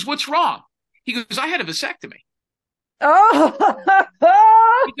 I says, what's wrong? He goes, I had a vasectomy. Oh.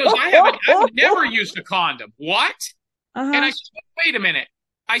 He goes, I've never used a condom. What? And I said, wait a minute.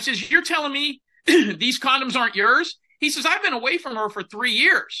 I says, you're telling me these condoms aren't yours? He says, I've been away from her for 3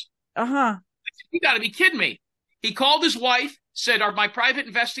 years. I said, you got to be kidding me. He called his wife, said, my private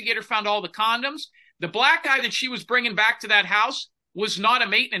investigator found all the condoms. The black guy that she was bringing back to that house was not a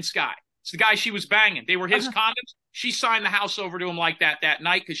maintenance guy. It's the guy she was banging. They were his Uh-huh. condoms. She signed the house over to him like that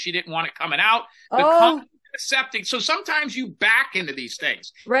night because she didn't want it coming out. The Oh, septic. So sometimes you back into these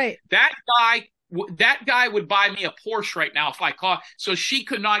things. right. That guy would buy me a Porsche right now if I caught. So she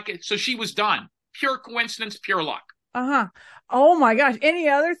could not get. So she was done. Pure coincidence, pure luck. Uh-huh. Oh my gosh. Any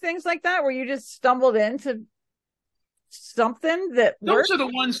other things like that where you just stumbled into something that worked?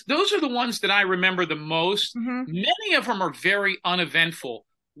 Those are the ones that I remember the most. Mm-hmm. Many of them are very uneventful.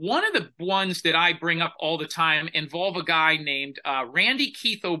 One of the ones that I bring up all the time involve a guy named Randy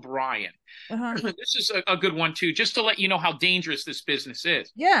Keith O'Brien. Uh-huh. This is a good one too, just to let you know how dangerous this business is.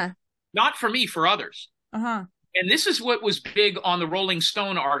 Yeah. Not for me, for others. Uh-huh. And this is what was big on the Rolling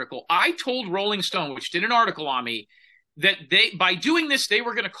Stone article. I told Rolling Stone, which did an article on me, that by doing this, they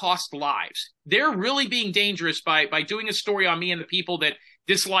were going to cost lives. They're really being dangerous by doing a story on me and the people that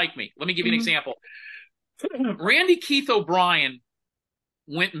dislike me. Let me give you an example. Randy Keith O'Brien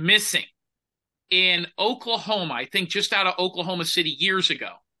went missing in Oklahoma, I think just out of Oklahoma City years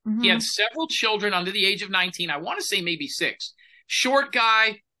ago. Mm-hmm. He had several children under the age of 19. I want to say maybe 6. Short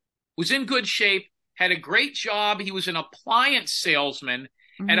guy, was in good shape, had a great job. He was an appliance salesman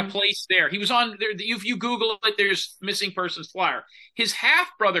at a place there. He was on there. If you Google it, there's missing persons flyer. His half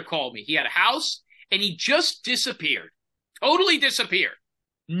brother called me. He had a house and he just disappeared. Totally disappeared.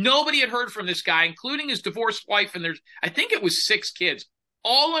 Nobody had heard from this guy, including his divorced wife. And I think it was 6 kids,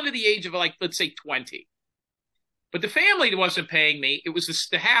 all under the age of like, let's say 20. But the family wasn't paying me. It was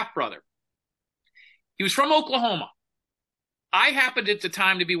the half brother. He was from Oklahoma. I happened at the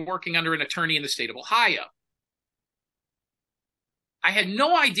time to be working under an attorney in the state of Ohio. I had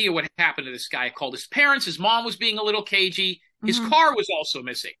no idea what happened to this guy. I called his parents. His mom was being a little cagey. His car was also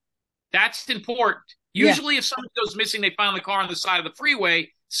missing. That's important. Usually if somebody goes missing, they find the car on the side of the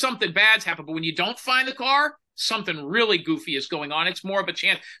freeway, something bad's happened. But when you don't find the car, something really goofy is going on. It's more of a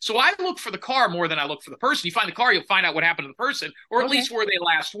chance. So I look for the car more than I look for the person. You find the car, you'll find out what happened to the person, or at least where they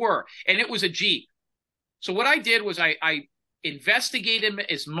last were. And it was a Jeep. So what I did was I investigated him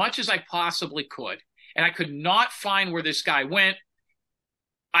as much as I possibly could. And I could not find where this guy went.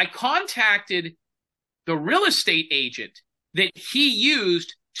 I contacted the real estate agent that he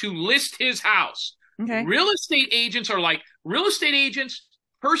used to list his house. Okay. Real estate agents are like real estate agents,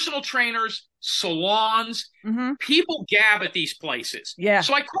 personal trainers, salons. People gab at these places. Yeah.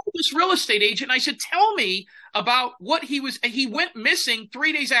 So I called this real estate agent and I said, tell me about what he went missing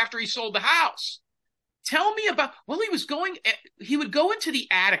 3 days after he sold the house. Tell me about, he would go into the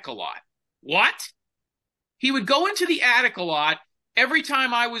attic a lot. What? He would go into the attic a lot every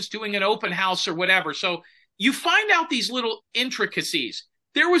time I was doing an open house or whatever. So you find out these little intricacies.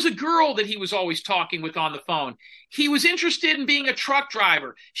 There was a girl that he was always talking with on the phone. He was interested in being a truck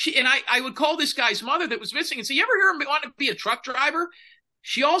driver. I would call this guy's mother that was missing and say, you ever hear him want to be a truck driver?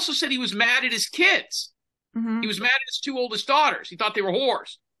 She also said he was mad at his kids. He was mad at his 2 oldest daughters. He thought they were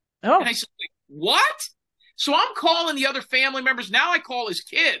whores. Oh. And I said, what? So I'm calling the other family members. Now I call his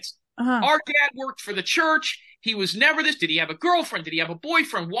kids. Our dad worked for the church. He was never this. Did he have a girlfriend? Did he have a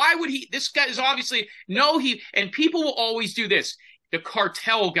boyfriend? Why would he? This guy is obviously, and people will always do this. The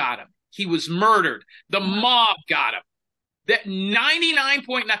cartel got him. He was murdered. The mob got him. That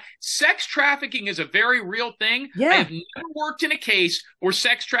 99.9 sex trafficking is a very real thing. Yeah. I have never worked in a case where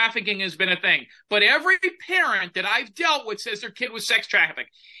sex trafficking has been a thing, but every parent that I've dealt with says their kid was sex trafficked.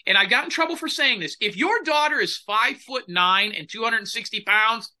 And I got in trouble for saying this. If your daughter is 5'9" and 260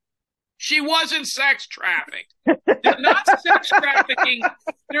 pounds, she wasn't sex trafficked. They're not sex trafficking.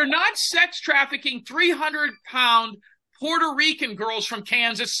 They're not sex trafficking 300-pound Puerto Rican girls from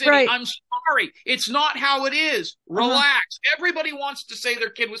Kansas City. Right. I'm sorry. It's not how it is. Relax. Everybody wants to say their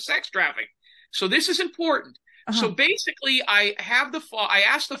kid was sex trafficked. So this is important. So basically I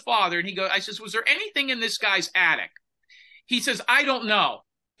asked the father and I says, was there anything in this guy's attic? He says, I don't know.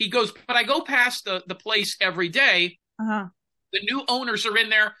 He goes, but I go past the place every day. The new owners are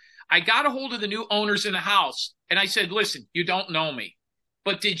in there. I got a hold of the new owners in the house and I said, listen, you don't know me,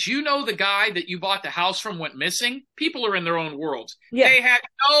 but did you know the guy that you bought the house from went missing? People are in their own worlds. Yeah. They had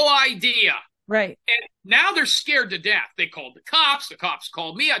no idea. Right. And now they're scared to death. They called the cops. The cops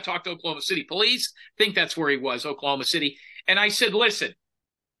called me. I talked to Oklahoma City police. I think that's where he was, Oklahoma City. And I said, listen,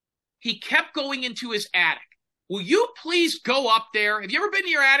 he kept going into his attic. Will you please go up there? Have you ever been to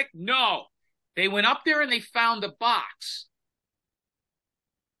your attic? No. They went up there and they found a box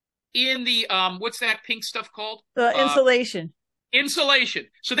in the, what's that pink stuff called? Insulation. Insulation.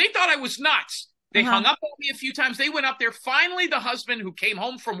 So they thought I was nuts. They hung up on me a few times. They went up there. Finally, the husband who came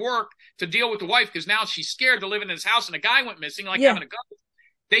home from work to deal with the wife, because now she's scared to live in this house and a guy went missing, like having a gun.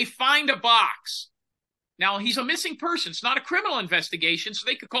 They find a box. Now, he's a missing person. It's not a criminal investigation, so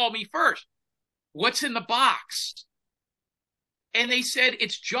they could call me first. What's in the box? And they said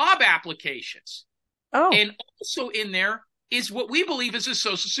it's job applications. Oh. And also in there is what we believe is his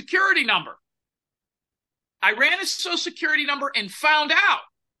Social Security number. I ran his Social Security number and found out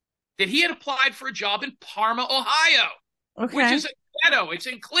that he had applied for a job in Parma, Ohio, which is a ghetto. It's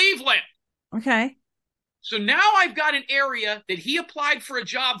in Cleveland. Okay. So now I've got an area that he applied for a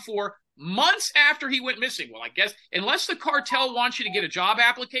job for months after he went missing. Well, I guess unless the cartel wants you to get a job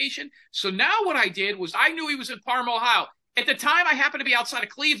application. So now what I did was I knew he was in Parma, Ohio. At the time, I happened to be outside of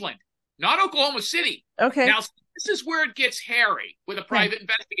Cleveland, not Oklahoma City. Okay. Now, this is where it gets hairy with a private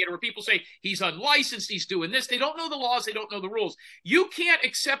investigator, where people say he's unlicensed, he's doing this. They don't know the laws. They don't know the rules. You can't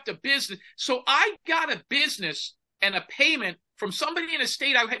accept a business. So I got a business and a payment from somebody in a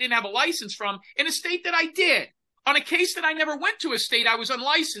state I didn't have a license from, in a state that I did, on a case that I never went to, a state I was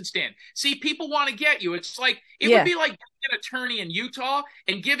unlicensed in. See, people want to get you. It's like, it would be like getting an attorney in Utah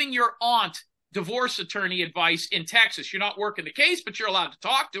and giving your aunt divorce attorney advice in Texas. You're not working the case, but you're allowed to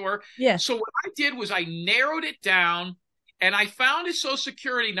talk to her. Yeah. So what I did was I narrowed it down and I found his Social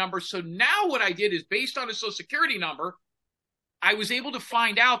Security number. So now what I did is, based on his Social Security number, I was able to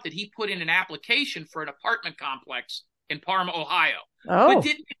find out that he put in an application for an apartment complex in Parma, Ohio. Oh. But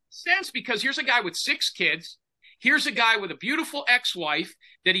didn't make sense, because here's a guy with 6 kids. Here's a guy with a beautiful ex-wife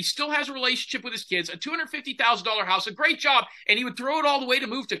that he still has a relationship with his kids, a $250,000 house, a great job, and he would throw it all the way to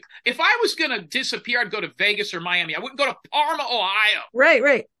move to. If I was going to disappear, I'd go to Vegas or Miami. I wouldn't go to Parma, Ohio.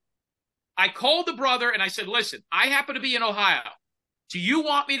 Right. I called the brother and I said, listen, I happen to be in Ohio. Do you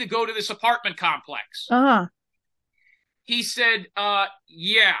want me to go to this apartment complex? Uh-huh. He said,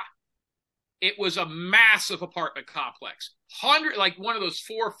 yeah. It was a massive apartment complex, like one of those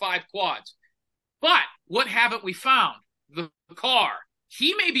 4 or 5 quads. But what haven't we found? The car.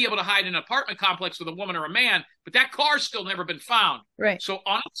 He may be able to hide in an apartment complex with a woman or a man, but that car's still never been found. Right. So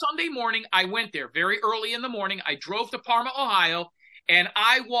on a Sunday morning, I went there very early in the morning. I drove to Parma, Ohio, and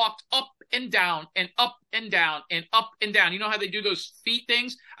I walked up and down and up and down and up and down. You know how they do those feet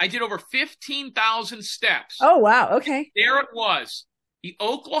things? I did over 15,000 steps. Oh, wow. Okay. There it was. The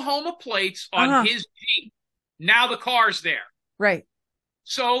Oklahoma plates on his Jeep. Now the car's there. Right.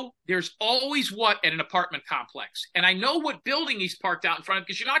 So there's always what at an apartment complex. And I know what building he's parked out in front of,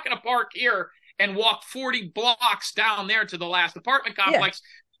 because you're not going to park here and walk 40 blocks down there to the last apartment complex.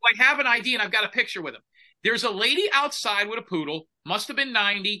 Yeah. So I have an ID, and I've got a picture with him. There's a lady outside with a poodle, must have been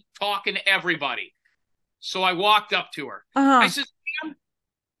 90, talking to everybody. So I walked up to her. I said, ma'am,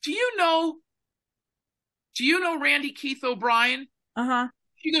 do you know Randy Keith O'Brien?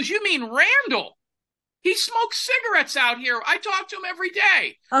 She goes, you mean Randall? He smokes cigarettes out here. I talk to him every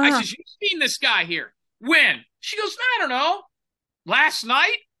day. I says, you've seen this guy here. When? She goes, I don't know. Last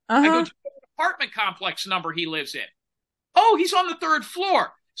night? I go, to the apartment complex number he lives in. Oh, he's on the 3rd floor.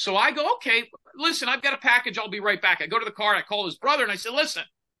 So I go, okay, listen, I've got a package. I'll be right back. I go to the car. I call his brother, and I said, listen,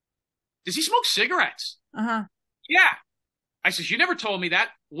 does he smoke cigarettes? Yeah. I says, you never told me that.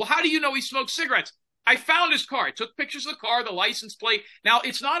 Well, how do you know he smokes cigarettes? I found his car. I took pictures of the car, the license plate. Now,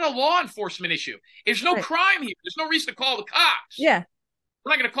 it's not a law enforcement issue. There's no crime here. There's no reason to call the cops. Yeah. We're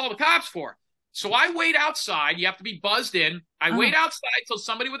not going to call the cops for it. So I wait outside. You have to be buzzed in. I wait outside till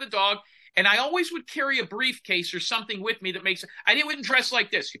somebody with a dog. And I always would carry a briefcase or something with me that makes – I wouldn't dress like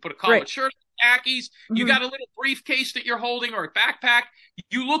this. You put a collared shirt, khakis. You got a little briefcase that you're holding, or a backpack.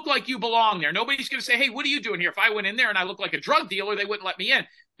 You look like you belong there. Nobody's going to say, hey, what are you doing here? If I went in there and I looked like a drug dealer, they wouldn't let me in.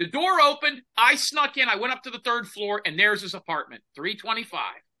 The door opened. I snuck in. I went up to the 3rd floor, and there's his apartment,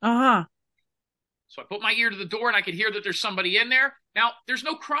 325. So I put my ear to the door, and I could hear that there's somebody in there. Now, there's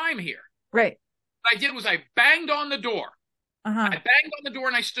no crime here. Right. What I did was I banged on the door. I banged on the door,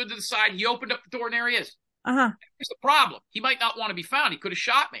 and I stood to the side. He opened up the door, and there he is. Here's the problem. He might not want to be found. He could have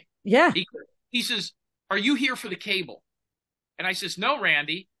shot me. Yeah. He says, are you here for the cable? And I says, no,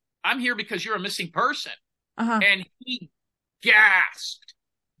 Randy. I'm here because you're a missing person. And he gasped,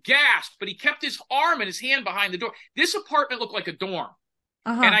 but he kept his arm and his hand behind the door. This apartment looked like a dorm.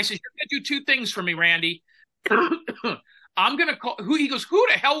 And I said, you're going to do 2 things for me, Randy. I'm going to call – he goes, who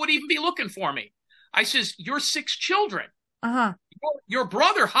the hell would even be looking for me? I says, your 6 children. Your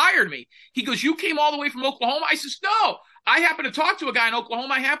brother hired me. He goes, you came all the way from Oklahoma? I says, no. I happened to talk to a guy in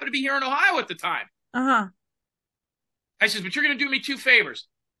Oklahoma. I happened to be here in Ohio at the time. I says, but you're going to do me 2 favors.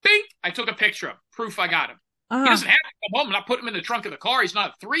 Bink! I took a picture of him. Proof I got him. He doesn't have to come home and I put him in the trunk of the car. He's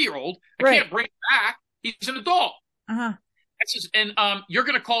not a 3-year-old. I can't bring him back. He's an adult. I says, and you're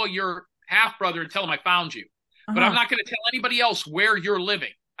going to call your half-brother and tell him I found you. But I'm not going to tell anybody else where you're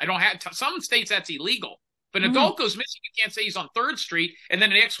living. I don't have – some states that's illegal. If an adult goes missing, you can't say he's on 3rd Street, and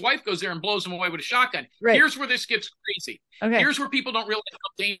then an ex-wife goes there and blows him away with a shotgun. Right. Here's where this gets crazy. Okay. Here's where people don't realize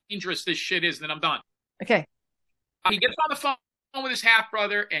how dangerous this shit is, and then I'm done. Okay. He gets on the phone with his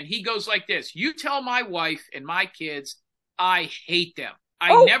half-brother, and he goes like this: you tell my wife and my kids I hate them.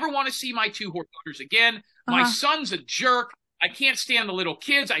 I never want to see my 2 daughters again. My son's a jerk. I can't stand the little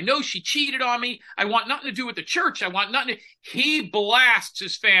kids. I know she cheated on me. I want nothing to do with the church. I want nothing to... He blasts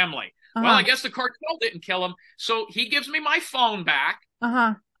his family. Well, I guess the cartel didn't kill him. So he gives me my phone back.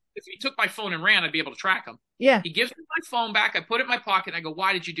 If he took my phone and ran, I'd be able to track him. Yeah. He gives me my phone back. I put it in my pocket. And I go,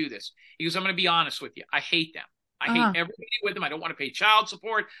 why did you do this? He goes, I'm going to be honest with you. I hate them. I hate everybody with them. I don't want to pay child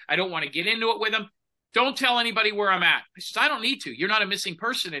support. I don't want to get into it with them. Don't tell anybody where I'm at. I said, I don't need to. You're not a missing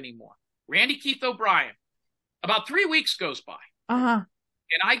person anymore. Randy Keith O'Brien. About 3 weeks goes by. And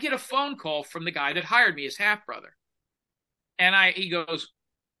I get a phone call from the guy that hired me, his half-brother. And he goes,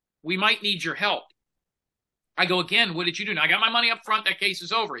 we might need your help. I go, again, what did you do? Now, I got my money up front. That case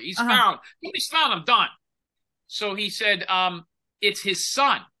is over. He's found. He's found. I'm done. So he said, it's his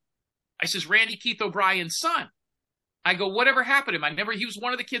son. I says, Randy Keith O'Brien's son. I go, whatever happened to him? He was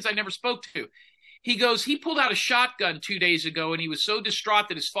one of the kids I never spoke to. He goes, he pulled out a shotgun 2 days ago, and he was so distraught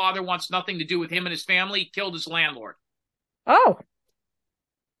that his father wants nothing to do with him and his family, he killed his landlord. Oh.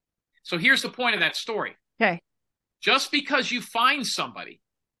 So here's the point of that story. Okay. Just because you find somebody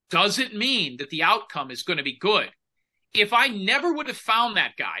doesn't mean that the outcome is going to be good. If I never would have found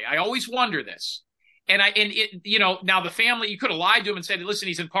that guy, I always wonder this. Now the family, you could have lied to him and said, listen,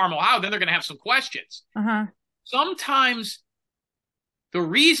 he's in Parma, Ohio. Then they're going to have some questions. Sometimes the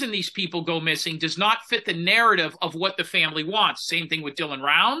reason these people go missing does not fit the narrative of what the family wants. Same thing with Dylan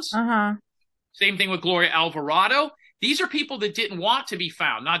Rounds. Same thing with Gloria Alvarado. These are people that didn't want to be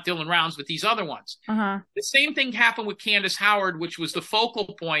found, not Dylan Rounds, but these other ones. The same thing happened with Candace Howard, which was the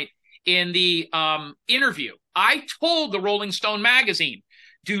focal point in the interview. I told the Rolling Stone magazine,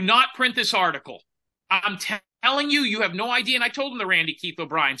 do not print this article. I'm telling you, you have no idea. And I told them the Randy Keith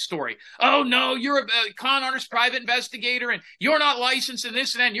O'Brien story. Oh, no, you're a con artist private investigator, and you're not licensed in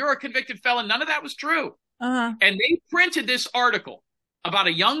this and that, and you're a convicted felon. None of that was true. And they printed this article about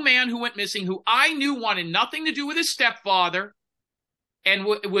a young man who went missing, who I knew wanted nothing to do with his stepfather and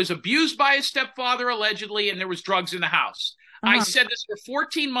was abused by his stepfather, allegedly, and there was drugs in the house. I said this for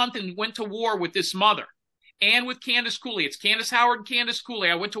 14 months and went to war with this mother and with Candace Cooley. It's Candace Howard and Candace Cooley.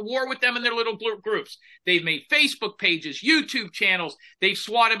 I went to war with them in their little groups. They've made Facebook pages, YouTube channels. They've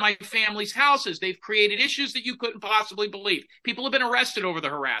swatted my family's houses. They've created issues that you couldn't possibly believe. People have been arrested over the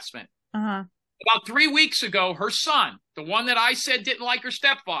harassment. About 3 weeks ago, her son, the one that I said didn't like her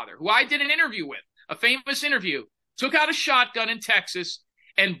stepfather, who I did an interview with, a famous interview, took out a shotgun in Texas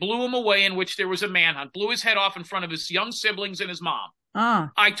and blew him away, in which there was a manhunt, blew his head off in front of his young siblings and his mom.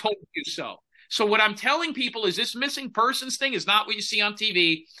 I told you so. So what I'm telling people is this missing persons thing is not what you see on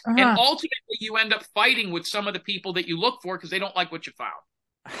TV. And ultimately, you end up fighting with some of the people that you look for because they don't like what you found.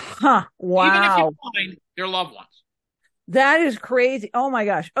 Wow. Even if you find their loved ones. That is crazy. Oh my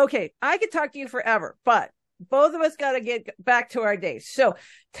gosh. Okay. I could talk to you forever, but both of us got to get back to our days. So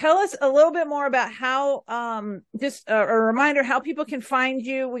tell us a little bit more about how, just a reminder, how people can find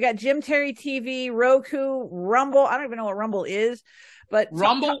you. We got Jim Terry TV, Roku, Rumble. I don't even know what Rumble is, but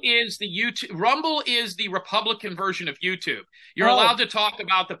Rumble is the Republican version of YouTube. You're allowed to talk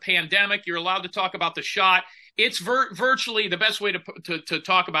about the pandemic. You're allowed to talk about the shot. It's virtually the best way to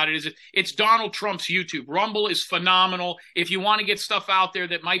talk about it is it's Donald Trump's YouTube. Rumble is phenomenal. If you want to get stuff out there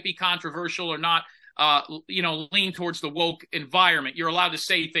that might be controversial or not, lean towards the woke environment, you're allowed to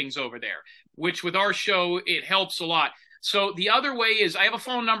say things over there, which with our show, it helps a lot. So the other way is I have a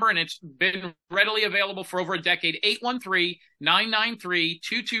phone number, and it's been readily available for over a decade,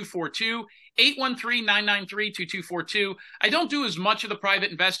 813-993-2242, 813-993-2242. I don't do as much of the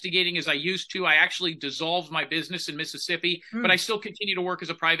private investigating as I used to. I actually dissolved my business in Mississippi, but I still continue to work as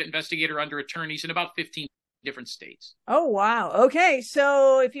a private investigator under attorneys in about 15 different states. Oh, wow. Okay.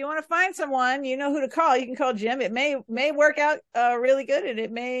 So if you want to find someone, you know who to call. You can call Jim. It may work out really good, and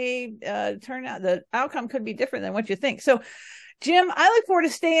it may turn out the outcome could be different than what you think. So Jim, I look forward to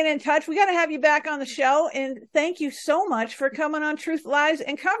staying in touch. We got to have you back on the show, and thank you so much for coming on Truth, Lies,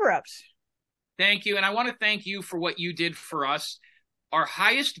 and Cover-Ups. Thank you. And I want to thank you for what you did for us. Our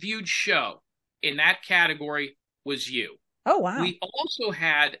highest viewed show in that category was you. Oh, wow. We also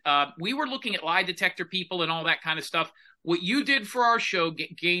had, we were looking at lie detector people and all that kind of stuff. What you did for our show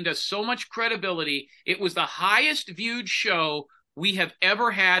gained us so much credibility. It was the highest viewed show we have ever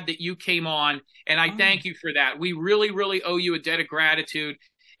had that you came on. And I thank you for that. We really, really owe you a debt of gratitude.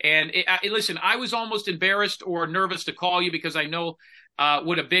 And listen, I was almost embarrassed or nervous to call you because I know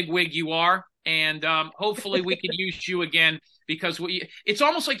what a big wig you are. and hopefully we can use you again because it's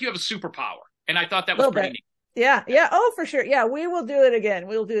almost like you have a superpower, and I thought that was pretty neat. Yeah. Oh, for sure. Yeah, we will do it again.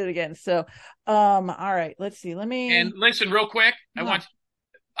 We'll do it again. So, all right. Let's see. And listen, real quick.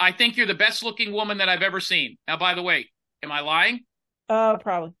 I think you're the best looking woman that I've ever seen. Now, by the way, am I lying?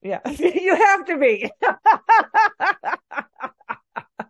 Probably. Yeah. You have to be.